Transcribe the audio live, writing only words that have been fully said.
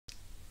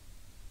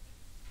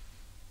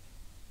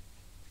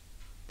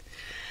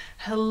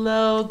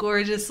Hello,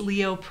 gorgeous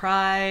Leo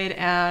Pride,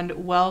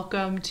 and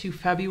welcome to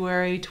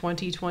February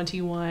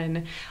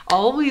 2021.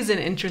 Always an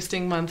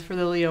interesting month for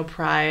the Leo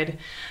Pride.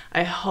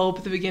 I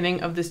hope the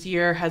beginning of this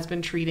year has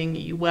been treating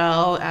you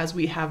well, as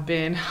we have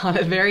been on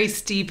a very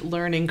steep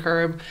learning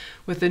curve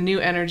with the new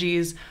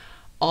energies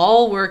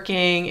all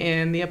working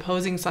in the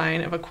opposing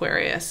sign of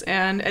Aquarius.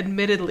 And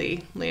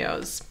admittedly,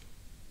 Leos,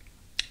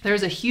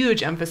 there's a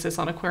huge emphasis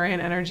on Aquarian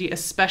energy,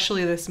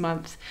 especially this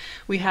month.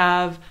 We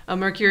have a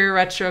Mercury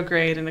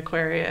retrograde in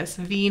Aquarius,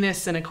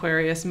 Venus in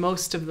Aquarius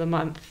most of the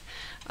month,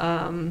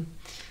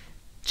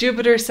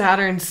 Jupiter,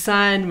 Saturn,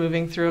 Sun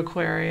moving through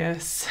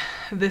Aquarius.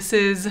 This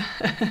is,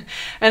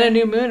 and a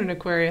new moon in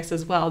Aquarius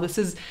as well. This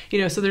is,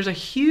 so there's a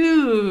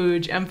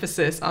huge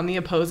emphasis on the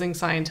opposing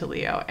sign to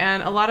Leo.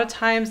 And a lot of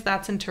times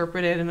that's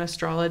interpreted in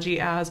astrology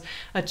as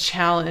a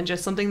challenge,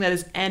 as something that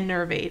is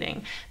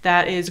enervating,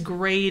 that is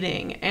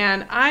grating.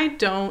 And I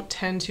don't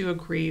tend to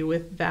agree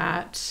with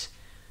that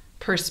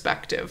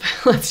perspective.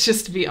 Let's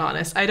just be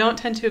honest. I don't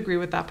tend to agree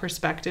with that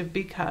perspective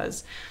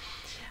because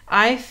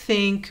I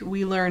think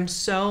we learn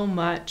so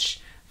much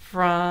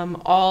from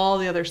all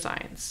the other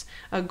signs.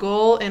 A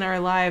goal in our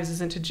lives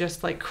isn't to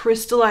just like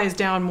crystallize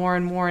down more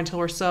and more until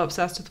we're so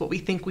obsessed with what we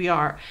think we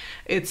are.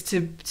 It's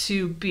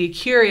to be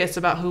curious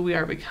about who we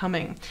are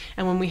becoming.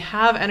 And when we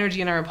have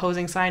energy in our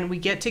opposing sign, we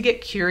get to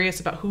get curious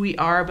about who we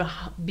are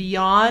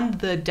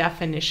beyond the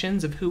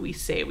definitions of who we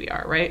say we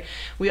are, right?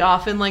 We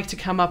often like to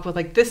come up with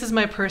like, this is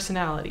my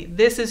personality,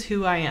 this is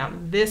who I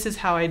am, this is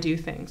how I do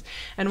things.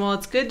 And while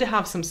it's good to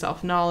have some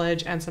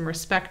self-knowledge and some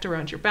respect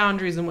around your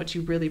boundaries and what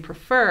you really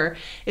prefer,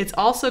 it's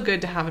also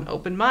good to have an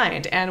open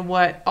mind. And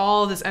what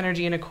all this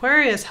energy in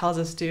Aquarius helps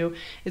us do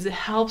is it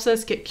helps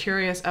us get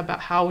curious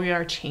about how we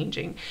are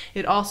changing.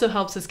 It also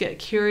helps us get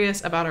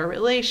curious about our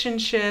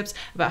relationships,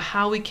 about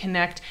how we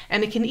connect,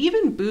 and it can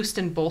even boost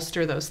and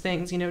bolster those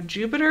things.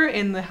 Jupiter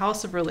in the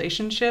house of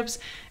relationships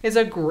is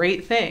a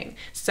great thing.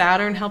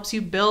 Saturn helps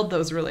you build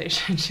those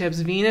relationships.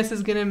 Venus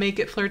is going to make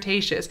it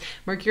flirtatious.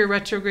 Mercury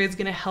retrograde is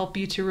going to help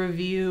you to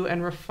review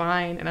and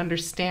refine and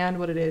understand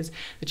what it is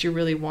that you're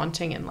really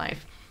wanting in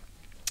life.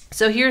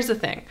 So here's the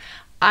thing.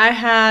 I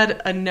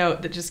had a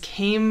note that just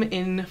came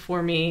in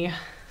for me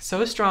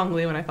so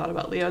strongly when I thought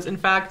about Leos. In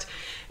fact,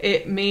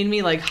 it made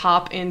me like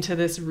hop into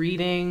this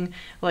reading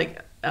like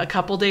a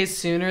couple days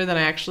sooner than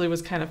I actually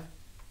was kind of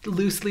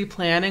loosely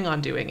planning on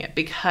doing it,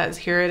 because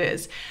here it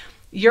is.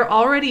 You're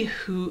already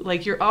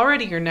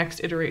your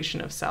next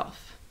iteration of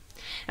self.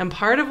 And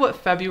part of what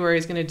February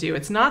is going to do,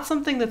 it's not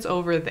something that's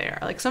over there.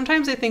 Like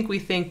sometimes I think we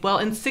think, well,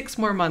 in 6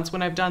 more months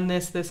when I've done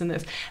this, this, and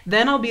this,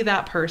 then I'll be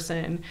that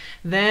person.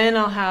 Then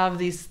I'll have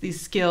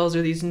these skills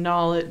or this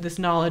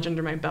knowledge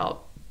under my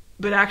belt.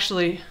 But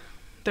actually,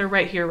 they're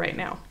right here, right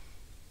now.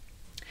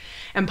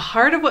 And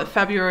part of what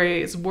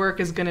February's work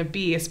is going to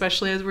be,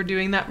 especially as we're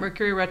doing that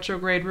Mercury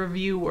retrograde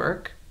review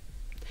work,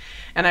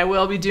 and I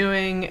will be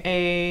doing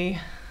a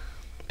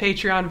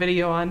Patreon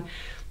video on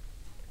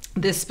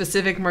this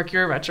specific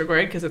Mercury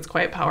retrograde because it's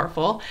quite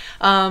powerful.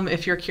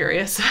 If you're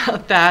curious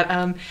about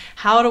that,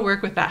 how to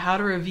work with that, how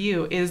to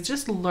review, is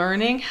just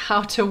learning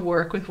how to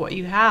work with what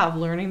you have,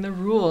 learning the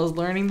rules,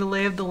 learning the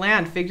lay of the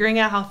land, figuring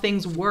out how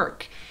things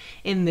work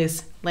in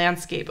this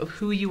landscape of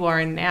who you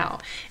are now.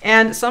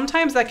 And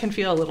sometimes that can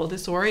feel a little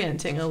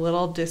disorienting, a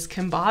little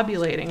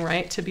discombobulating,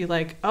 right? To be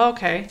like, oh,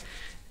 okay,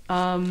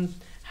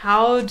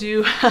 how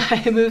do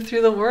I move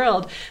through the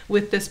world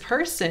with this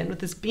person, with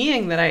this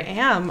being that I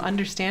am,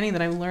 understanding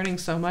that I'm learning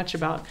so much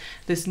about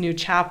this new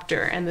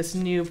chapter and this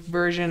new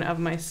version of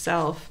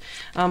myself.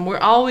 We're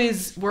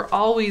always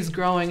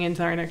growing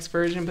into our next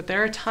version, but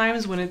there are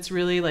times when it's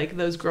really like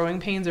those growing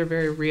pains are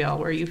very real,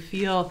 where you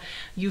feel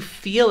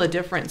a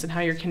difference in how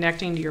you're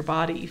connecting to your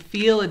body. You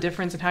feel a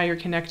difference in how you're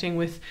connecting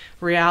with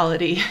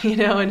reality,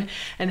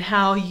 and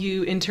how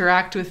you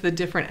interact with the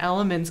different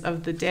elements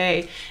of the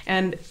day.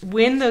 And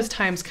when those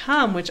times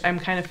come, which I'm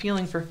kind of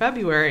feeling for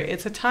February,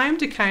 it's a time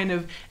to kind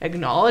of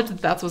acknowledge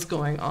that that's what's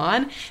going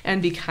on and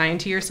be kind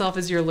to yourself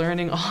as you're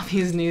learning all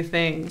these new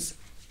things.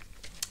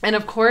 And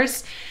of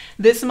course,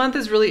 this month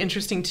is really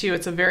interesting too.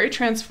 It's a very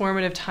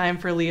transformative time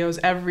for Leos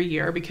every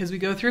year because we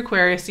go through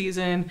Aquarius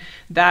season,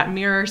 that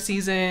mirror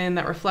season,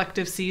 that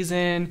reflective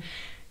season.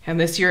 And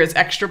this year is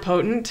extra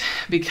potent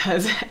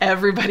because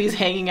everybody's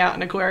hanging out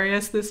in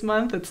Aquarius this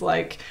month. It's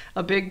like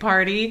a big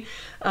party.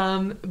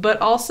 But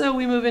also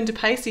we move into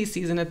Pisces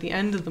season at the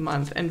end of the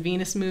month, and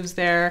Venus moves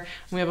there.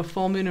 And we have a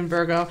full moon in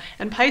Virgo.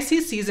 And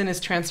Pisces season is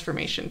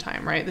transformation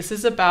time, right? This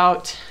is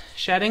about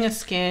shedding a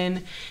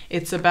skin.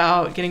 It's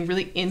about getting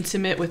really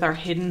intimate with our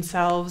hidden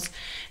selves.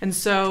 And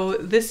so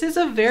this is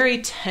a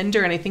very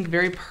tender and I think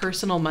very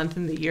personal month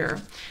in the year,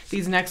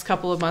 these next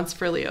couple of months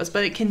for Leos.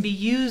 But it can be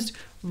used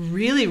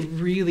really,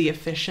 really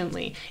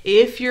efficiently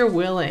if you're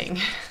willing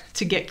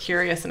to get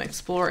curious and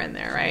explore in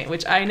there, right?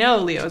 Which I know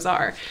Leos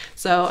are,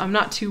 so I'm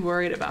not too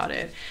worried about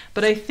it.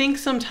 But I think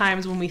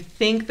sometimes when we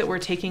think that we're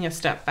taking a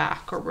step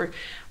back,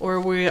 or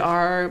we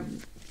are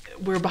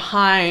we're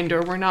behind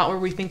or we're not where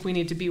we think we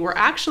need to be. We're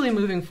actually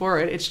moving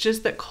forward. It's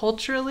just that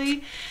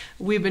culturally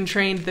we've been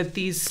trained that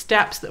these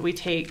steps that we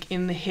take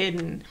in the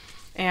hidden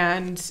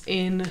and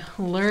in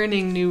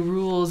learning new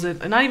rules,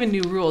 not even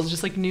new rules,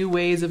 just like new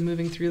ways of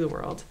moving through the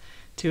world.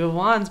 Two of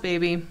Wands,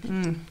 baby.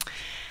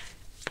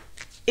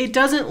 It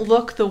doesn't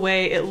look the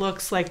way it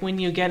looks like when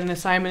you get an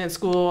assignment at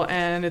school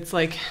and it's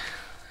like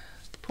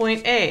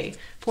point A,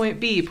 point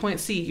B, point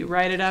C. You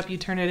write it up, you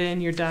turn it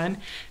in, you're done.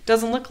 It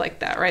doesn't look like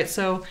that, right?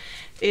 So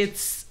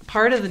it's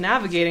part of the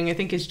navigating, I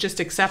think, is just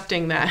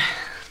accepting that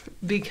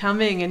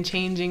becoming and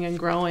changing and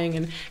growing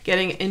and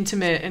getting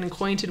intimate and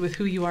acquainted with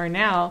who you are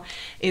now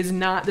is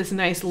not this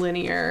nice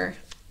linear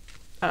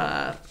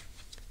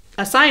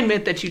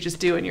assignment that you just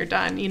do and you're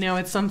done. You know,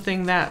 it's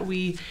something that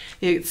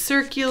it's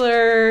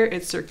circular,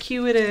 it's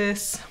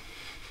circuitous.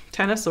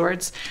 10 of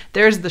Swords.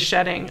 There's the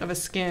shedding of a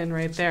skin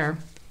right there.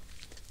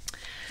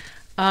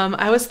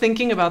 I was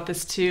thinking about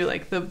this too,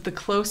 like the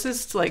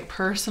closest like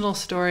personal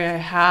story I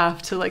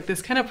have to like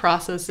this kind of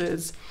process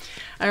is,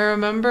 I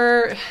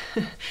remember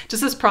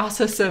just this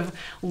process of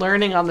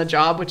learning on the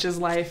job, which is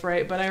life,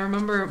 right? But I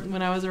remember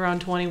when I was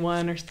around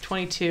 21 or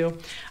 22,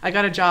 I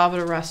got a job at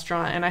a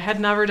restaurant and I had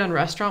never done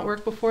restaurant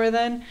work before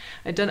then.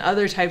 I'd done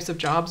other types of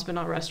jobs, but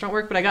not restaurant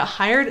work, but I got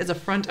hired as a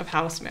front of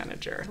house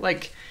manager.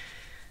 Like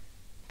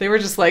they were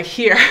just like,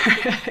 here.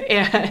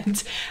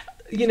 And,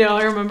 you know,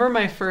 I remember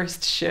my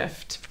first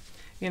shift,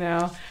 you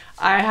know,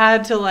 I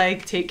had to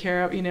like take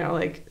care of, you know,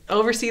 like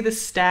oversee the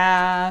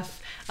staff,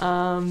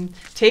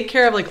 take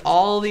care of like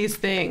all these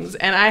things.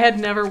 And I had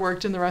never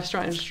worked in the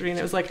restaurant industry and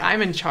it was like,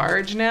 I'm in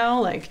charge now.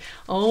 Like,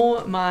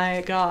 oh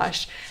my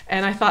gosh.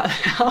 And I thought,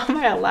 how am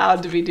I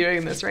allowed to be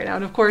doing this right now?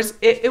 And of course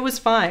it was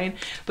fine,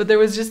 but there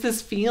was just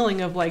this feeling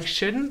of like,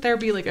 shouldn't there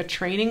be like a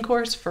training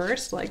course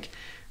first? Like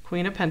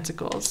Queen of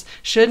Pentacles.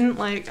 Shouldn't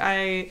like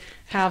I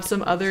have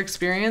some other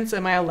experience?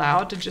 Am I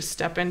allowed to just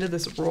step into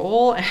this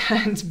role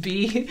and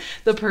be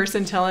the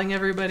person telling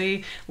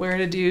everybody where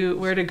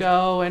to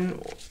go and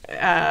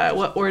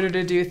what order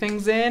to do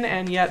things in?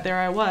 And yet there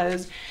I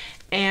was.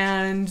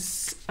 And,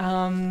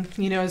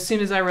 you know, as soon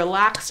as I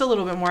relaxed a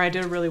little bit more, I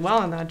did really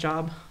well in that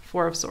job.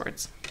 4 of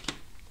Swords.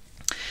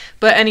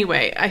 But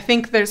anyway, I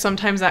think there's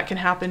sometimes that can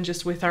happen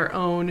just with our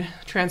own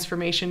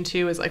transformation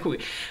too, is like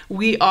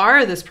we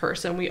are this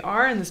person, we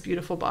are in this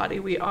beautiful body,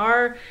 we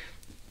are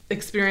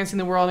experiencing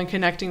the world and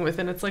connecting with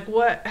it. And it's like,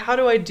 how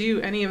do I do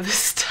any of this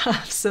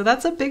stuff? So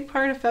that's a big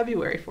part of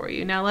February for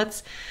you. Now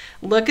let's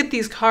look at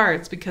these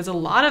cards because a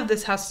lot of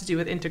this has to do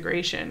with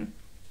integration.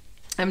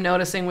 I'm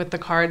noticing with the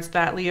cards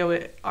that Leo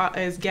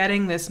is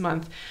getting this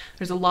month,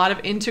 there's a lot of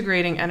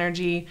integrating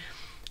energy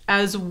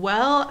as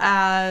well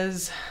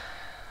as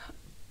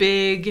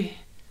big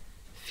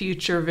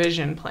future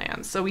vision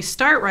plans. So we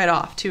start right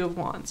off, 2 of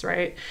Wands,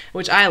 right?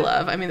 Which I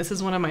love. I mean, this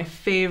is one of my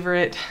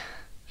favorite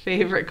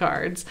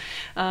cards.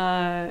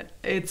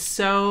 This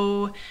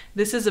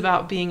is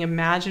about being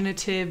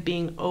imaginative,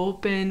 being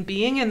open,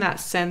 being in that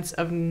sense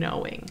of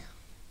knowing,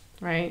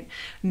 right?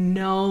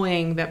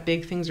 Knowing that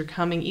big things are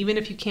coming, even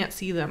if you can't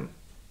see them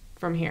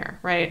from here,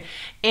 right?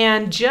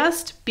 And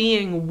just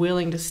being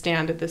willing to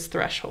stand at this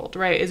threshold,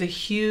 right, is a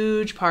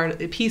huge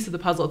piece of the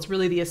puzzle. It's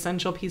really the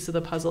essential piece of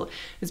the puzzle,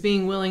 is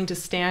being willing to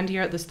stand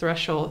here at this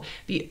threshold,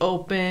 be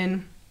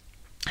open,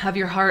 have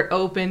your heart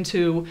open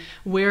to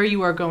where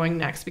you are going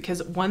next.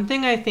 Because one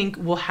thing I think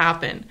will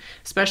happen,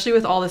 especially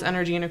with all this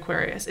energy in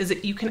Aquarius, is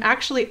that you can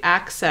actually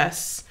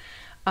access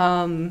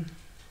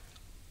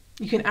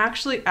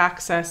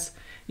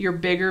your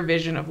bigger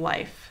vision of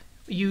life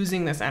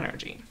using this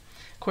energy.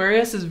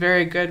 Aquarius is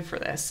very good for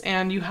this,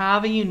 and you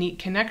have a unique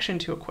connection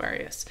to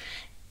Aquarius.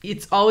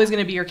 It's always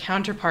going to be your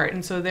counterpart,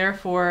 and so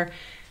therefore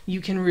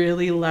you can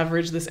really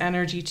leverage this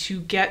energy to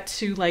get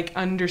to like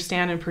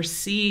understand and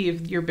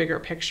perceive your bigger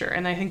picture.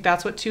 And I think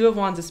that's what 2 of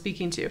Wands is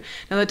speaking to.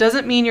 Now that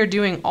doesn't mean you're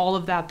doing all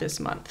of that this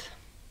month,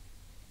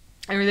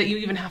 or that you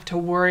even have to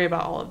worry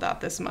about all of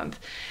that this month.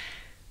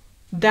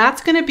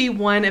 That's going to be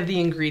one of the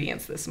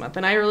ingredients this month,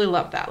 and I really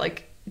love that.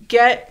 Like,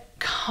 get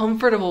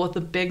comfortable with the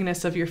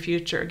bigness of your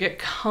future. Get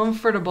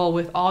comfortable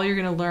with all you're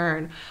going to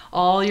learn,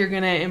 all you're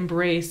going to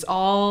embrace,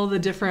 all the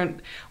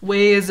different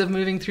ways of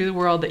moving through the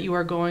world that you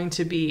are going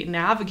to be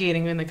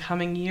navigating in the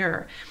coming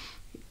year.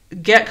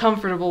 Get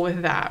comfortable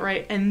with that,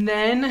 right? And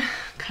then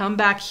come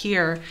back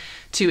here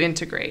to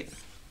integrate.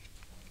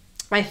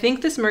 I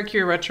think this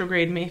Mercury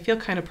retrograde may feel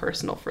kind of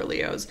personal for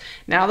Leos.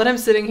 Now that I'm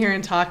sitting here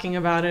and talking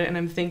about it and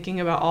I'm thinking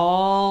about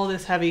all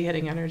this heavy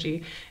hitting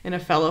energy in a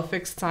fellow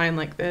fixed sign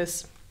like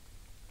this,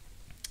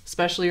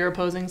 especially your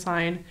opposing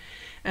sign,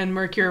 and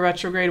Mercury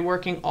retrograde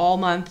working all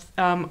month,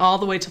 all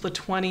the way till the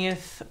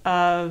 20th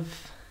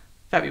of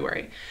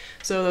February.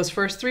 So those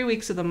first 3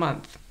 weeks of the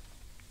month,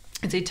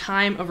 it's a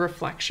time of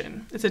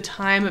reflection. It's a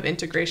time of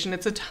integration.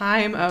 It's a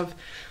time of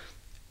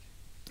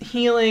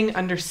healing,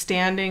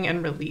 understanding,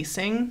 and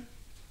releasing.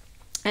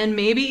 And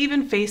maybe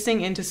even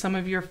facing into some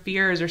of your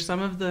fears or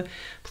some of the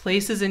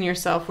places in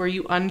yourself where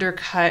you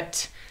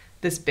undercut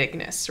this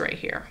bigness right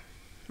here,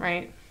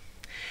 right?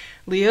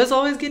 Leos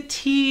always get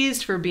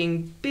teased for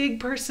being big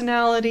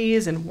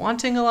personalities and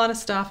wanting a lot of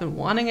stuff and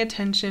wanting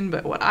attention.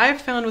 But what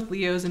I've found with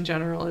Leos in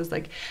general is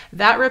like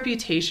that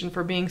reputation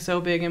for being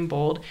so big and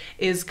bold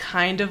is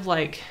kind of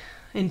like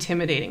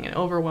intimidating and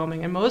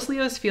overwhelming. And most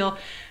Leos feel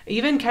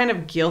even kind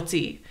of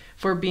guilty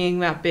for being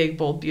that big,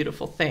 bold,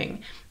 beautiful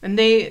thing. And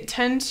they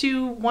tend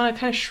to want to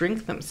kind of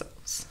shrink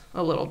themselves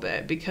a little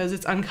bit because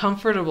it's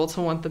uncomfortable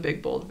to want the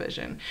big, bold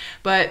vision.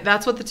 But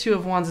that's what the Two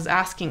of Wands is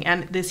asking.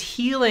 And this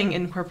healing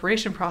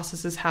incorporation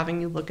process is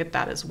having you look at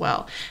that as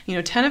well. You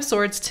know, Ten of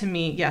Swords to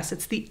me, yes,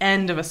 it's the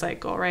end of a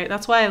cycle, right?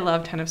 That's why I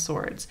love Ten of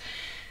Swords.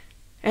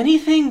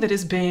 Anything that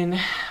has been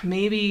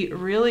maybe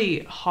really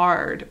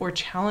hard or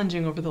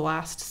challenging over the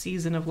last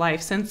season of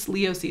life, since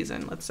Leo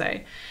season, let's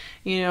say,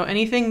 you know,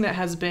 anything that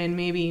has been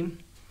maybe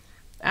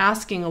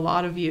asking a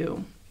lot of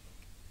you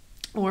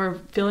or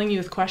filling you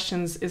with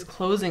questions is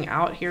closing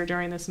out here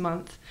during this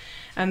month.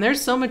 And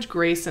there's so much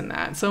grace in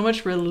that, so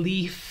much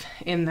relief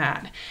in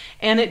that.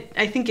 And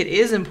I think it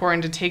is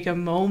important to take a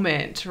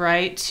moment,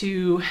 right,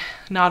 to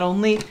not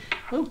only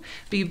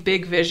be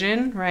big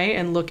vision, right,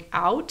 and look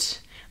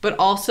out, but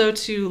also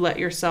to let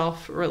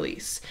yourself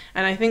release.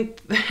 And I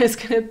think there's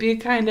going to be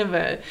kind of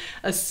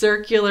a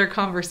circular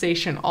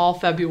conversation all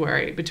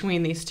February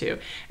between these two.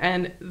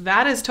 And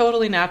that is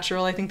totally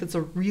natural. I think that's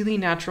a really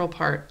natural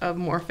part of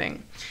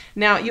morphing.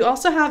 Now, you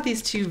also have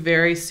these two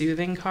very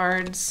soothing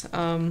cards.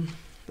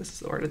 This is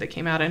the order they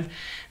came out in.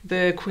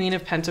 The Queen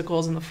of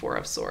Pentacles and the Four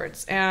of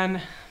Swords.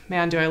 And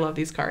man, do I love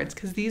these cards,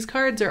 because these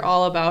cards are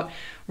all about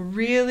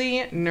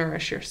really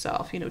nourish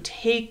yourself. You know,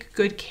 take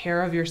good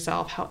care of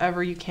yourself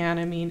however you can.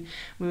 I mean,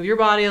 move your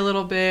body a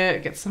little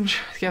bit, get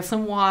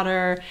some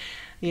water,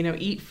 you know,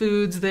 eat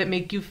foods that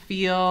make you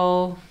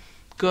feel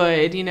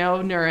good, you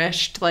know,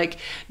 nourished. Like,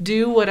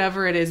 do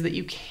whatever it is that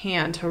you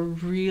can to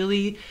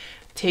really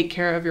take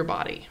care of your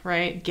body,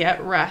 right?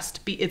 Get rest.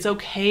 It's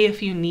okay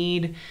if you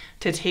need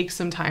to take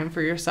some time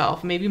for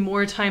yourself, maybe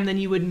more time than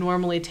you would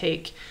normally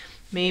take.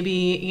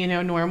 Maybe, you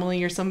know, normally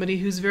you're somebody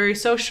who's very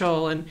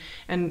social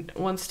and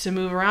wants to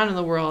move around in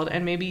the world.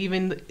 And maybe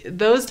even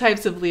those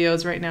types of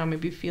Leos right now may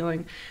be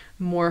feeling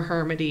more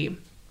hermity.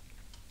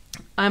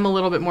 I'm a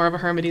little bit more of a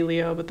hermity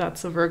Leo, but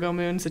that's a Virgo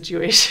moon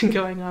situation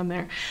going on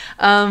there.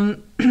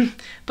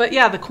 But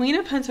yeah, the Queen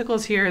of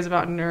Pentacles here is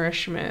about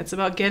nourishment. It's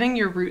about getting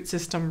your root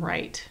system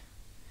right.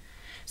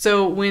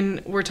 So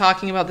when we're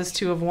talking about this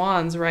Two of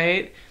Wands,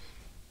 right,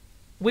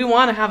 we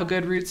want to have a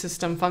good root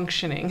system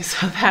functioning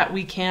so that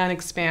we can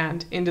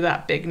expand into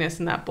that bigness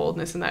and that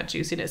boldness and that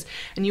juiciness.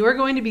 And you are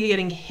going to be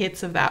getting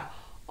hits of that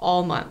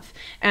all month.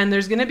 And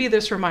there's going to be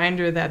this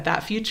reminder that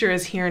that future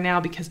is here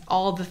now, because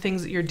all the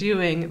things that you're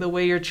doing, the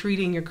way you're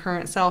treating your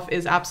current self,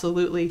 is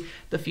absolutely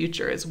the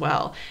future as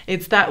well.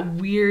 It's that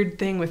weird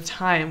thing with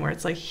time where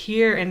it's like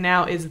here and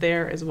now is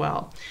there as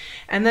well.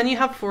 And then you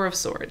have Four of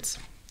Swords,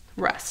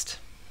 rest.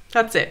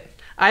 That's it.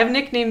 I've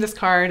nicknamed this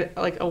card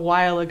like a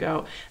while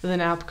ago the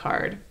nap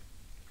card,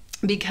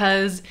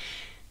 because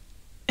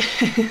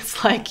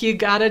it's like you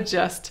gotta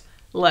just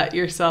let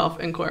yourself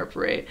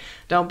incorporate.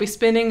 Don't be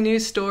spinning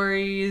news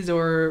stories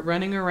or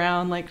running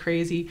around like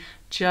crazy.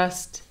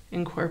 Just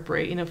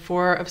incorporate. You know,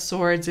 Four of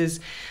Swords is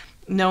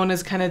known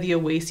as kind of the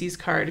oasis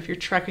card. If you're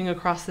trekking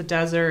across the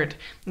desert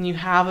and you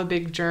have a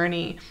big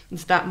journey,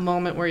 it's that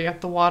moment where you're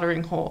at the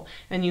watering hole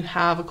and you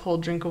have a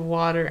cold drink of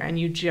water and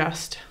you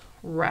just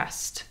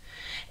rest.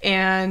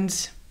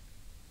 And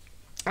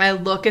I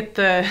look at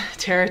the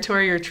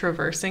territory you're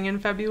traversing in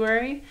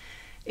February.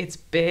 It's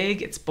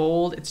big, it's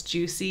bold, it's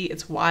juicy,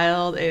 it's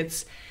wild.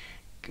 It's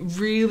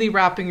really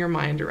wrapping your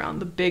mind around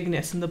the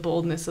bigness and the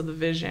boldness of the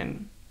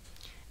vision.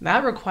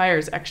 That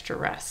requires extra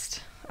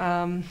rest.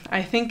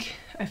 I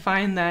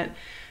find that,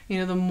 you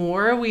know, the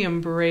more we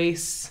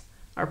embrace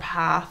our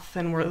path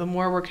and the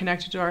more we're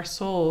connected to our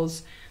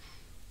souls,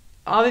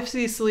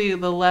 obviously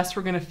the less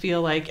we're going to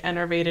feel like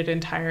enervated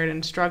and tired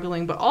and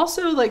struggling, but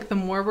also like the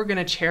more we're going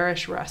to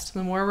cherish rest,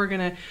 the more we're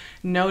going to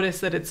notice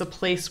that it's a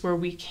place where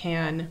we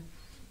can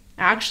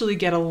actually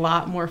get a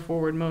lot more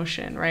forward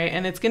motion, right?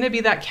 And it's going to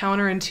be that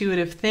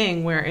counterintuitive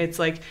thing where it's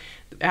like,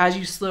 as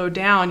you slow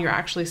down, you're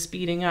actually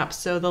speeding up.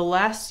 So the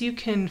less you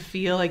can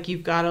feel like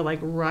you've got to like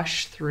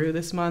rush through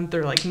this month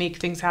or like make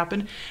things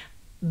happen,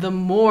 the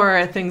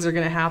more things are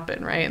going to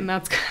happen, right? And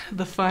that's kind of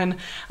the fun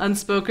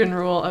unspoken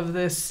rule of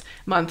this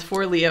month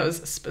for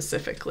Leos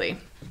specifically.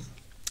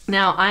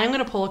 Now, I'm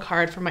going to pull a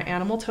card from my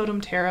Animal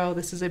Totem Tarot.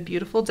 This is a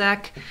beautiful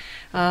deck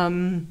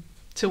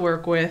to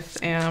work with,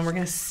 and we're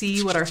going to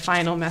see what our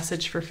final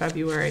message for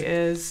February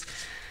is.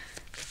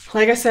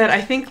 Like I said, I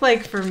think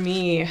like for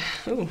me,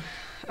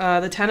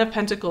 the Ten of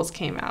Pentacles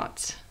came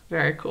out.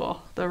 Very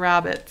cool. The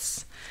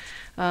rabbits.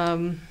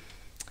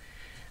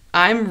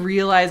 I'm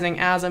realizing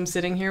as I'm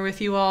sitting here with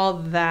you all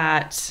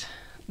that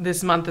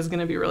this month is going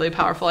to be really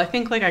powerful. I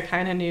think like I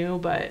kind of knew,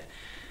 but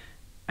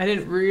I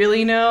didn't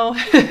really know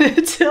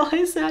until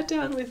I sat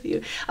down with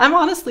you. I'm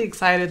honestly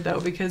excited though,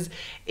 because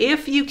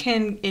if you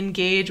can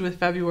engage with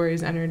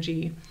February's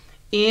energy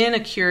in a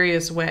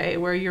curious way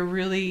where you're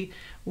really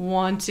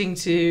wanting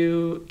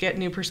to get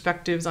new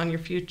perspectives on your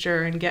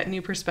future and get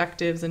new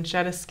perspectives and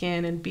shed a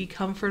skin and be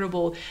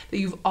comfortable, that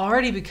you've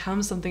already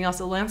become something else.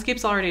 The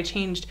landscape's already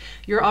changed.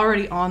 You're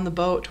already on the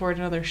boat toward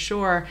another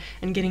shore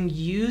and getting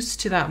used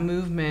to that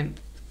movement.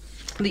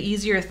 The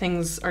easier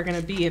things are going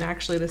to be, and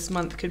actually this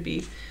month could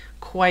be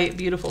quite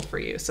beautiful for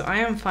you. So I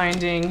am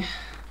finding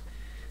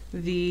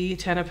the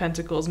Ten of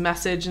Pentacles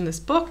message in this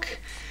book.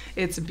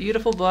 It's a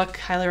beautiful book,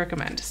 highly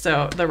recommend.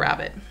 So the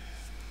rabbit.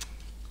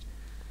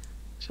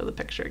 Show the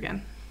picture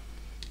again.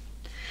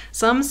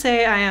 Some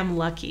say I am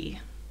lucky.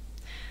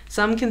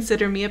 Some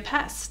consider me a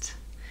pest.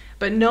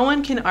 But no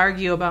one can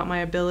argue about my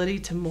ability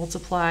to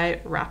multiply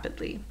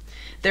rapidly.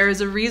 There is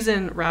a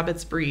reason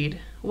rabbits breed,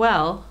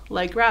 well,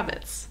 like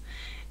rabbits.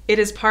 It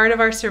is part of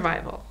our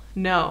survival.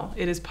 No,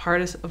 it is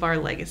part of our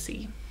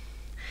legacy.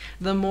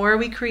 The more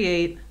we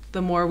create,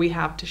 the more we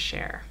have to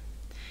share.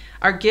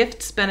 Our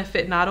gifts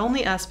benefit not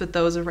only us, but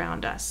those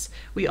around us.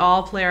 We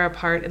all play our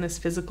part in this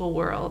physical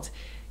world,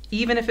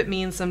 even if it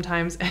means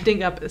sometimes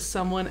ending up as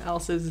someone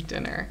else's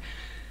dinner.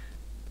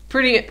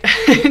 Pretty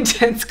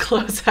intense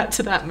closeout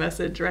to that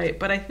message, right?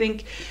 But I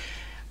think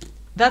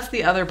that's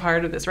the other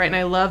part of this, right? And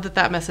I love that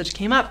that message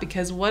came up,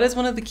 because what is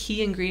one of the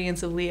key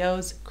ingredients of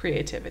Leo's?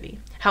 Creativity.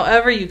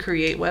 However you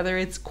create, whether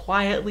it's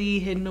quietly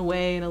hidden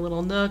away in a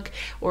little nook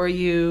or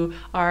you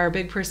are a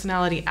big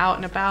personality out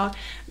and about,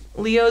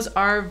 Leos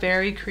are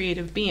very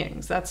creative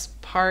beings. That's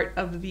part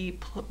of the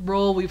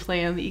role we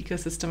play in the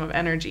ecosystem of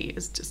energy,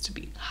 is just to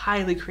be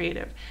highly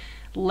creative.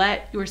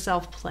 Let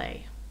yourself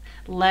play.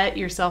 Let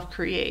yourself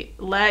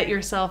create. Let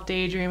yourself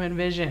daydream and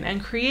vision,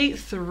 and create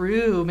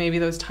through maybe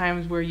those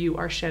times where you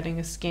are shedding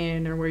a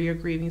skin, or where you're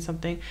grieving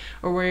something,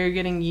 or where you're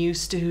getting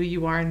used to who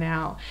you are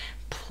now.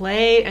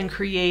 Play and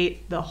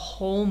create the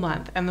whole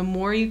month, and the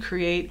more you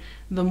create,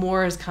 the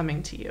more is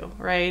coming to you,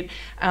 right?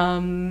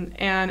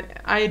 And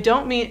I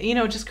don't mean,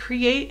 just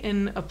create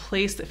in a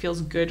place that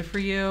feels good for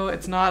you.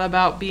 It's not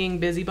about being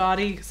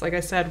busybody, because like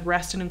I said,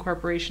 rest and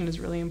incorporation is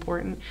really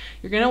important.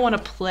 You're gonna wanna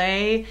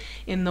play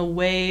in the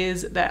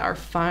ways that are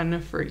fun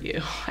for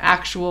you,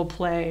 actual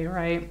play,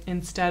 right?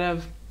 Instead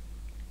of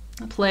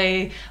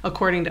play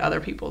according to other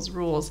people's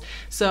rules.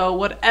 So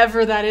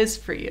whatever that is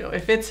for you,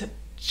 if it's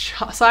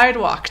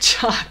sidewalk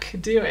chalk,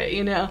 do it,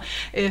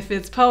 if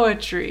it's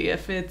poetry,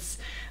 if it's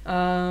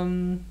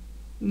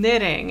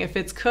knitting, if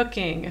it's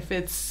cooking, if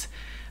it's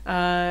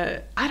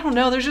I don't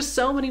know, there's just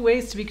so many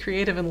ways to be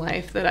creative in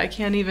life that I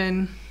can't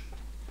even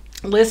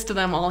list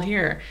them all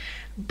here.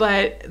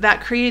 But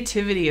that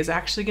creativity is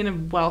actually going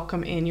to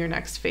welcome in your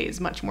next phase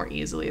much more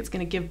easily. It's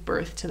going to give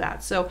birth to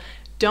that. So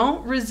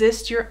don't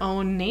resist your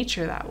own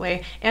nature that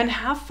way, and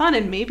have fun,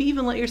 and maybe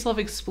even let yourself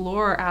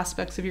explore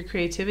aspects of your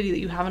creativity that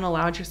you haven't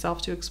allowed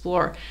yourself to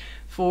explore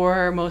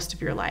for most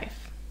of your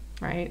life,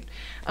 right?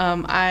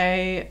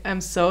 I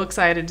am so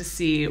excited to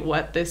see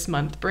what this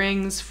month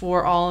brings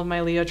for all of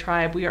my Leo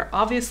tribe. We are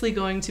obviously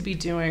going to be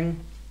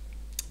doing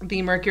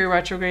the Mercury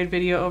retrograde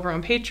video over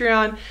on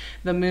Patreon,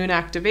 the moon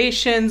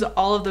activations,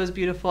 all of those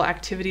beautiful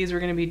activities we're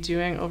going to be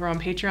doing over on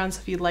Patreon.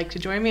 So if you'd like to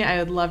join me, I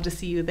would love to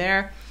see you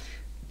there.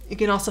 You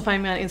can also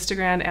find me on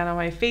Instagram and on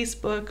my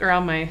Facebook, or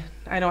on my,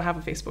 I don't have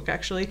a Facebook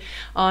actually,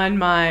 on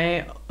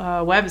my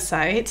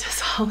website.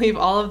 So I'll leave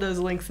all of those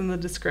links in the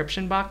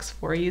description box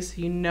for you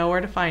so you know where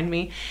to find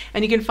me.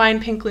 And you can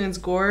find PinkLune's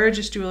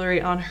gorgeous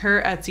jewelry on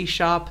her Etsy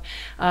shop,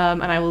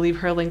 and I will leave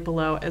her link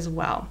below as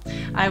well.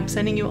 I'm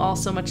sending you all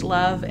so much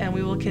love, and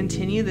we will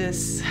continue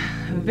this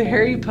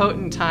very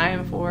potent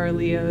time for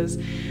Leos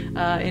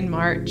in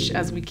March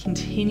as we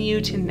continue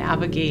to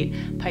navigate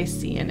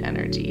Piscean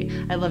energy.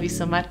 I love you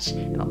so much,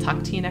 and I'll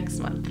talk to you next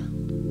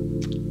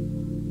month.